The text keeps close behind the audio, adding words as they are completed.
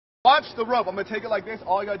Watch the rope. I'm gonna take it like this.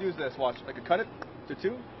 All I gotta do is this. Watch. I can cut it to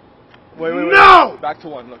 2. Wait. No! Back to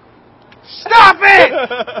 1. Look. Stop it!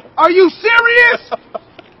 Are you serious?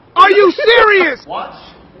 Are you serious? Watch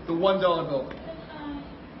the $1 bill.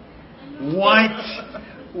 What?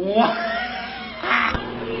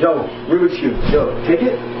 Yo, Rubik's Cube. Yo, take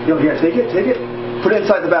it. Yo, here, take it. Put it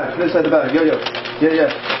inside the bag. Yo.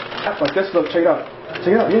 Yeah. Like this. Look, check it out.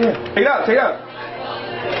 Yeah. Take it out.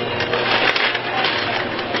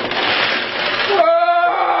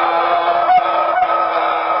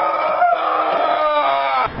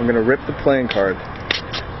 I'm gonna rip the playing card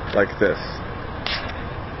like this.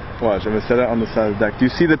 Watch, I'm gonna set it on the side of the deck. Do you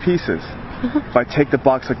see the pieces? If I take the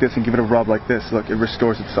box like this and give it a rub like this, look, it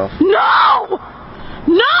restores itself. No!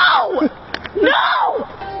 No! No!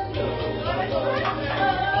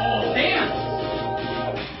 Oh, damn!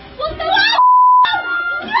 What the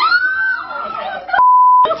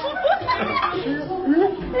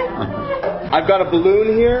I've got a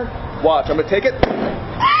balloon here. Watch, I'm gonna take it.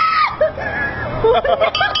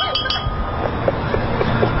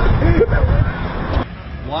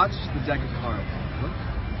 Watch the deck of cards. Look.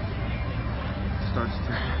 Starts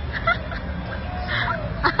to.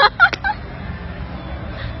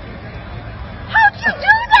 How'd you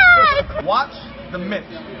do that? Watch the mint.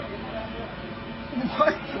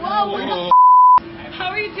 What? Whoa. How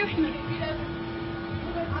are you doing it?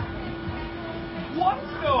 What?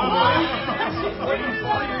 No.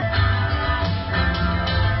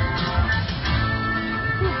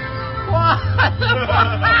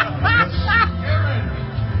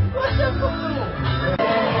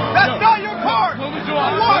 That's not your card! Look,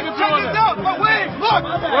 check this out! But wait, look!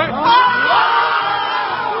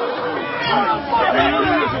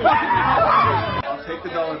 I'll take the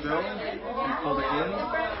dollar bill and fold it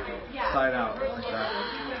inside out, like that.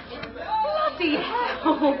 Bloody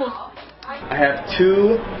hell. I have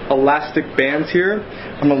 2 elastic bands here.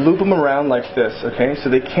 I'm going to loop them around like this, okay? So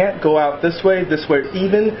they can't go out this way,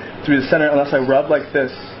 even through the center unless I rub like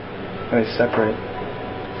this and they separate.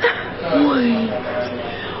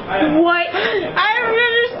 What?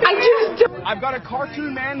 I just don't. I've got a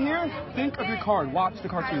cartoon man here. Think of your card. Watch the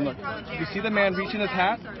cartoon. Look. You see the man reaching his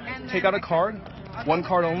hat? Take out a card. 1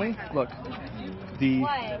 card only. Look. The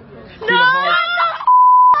Queen of Hearts.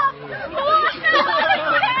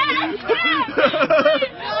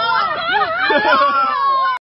 No!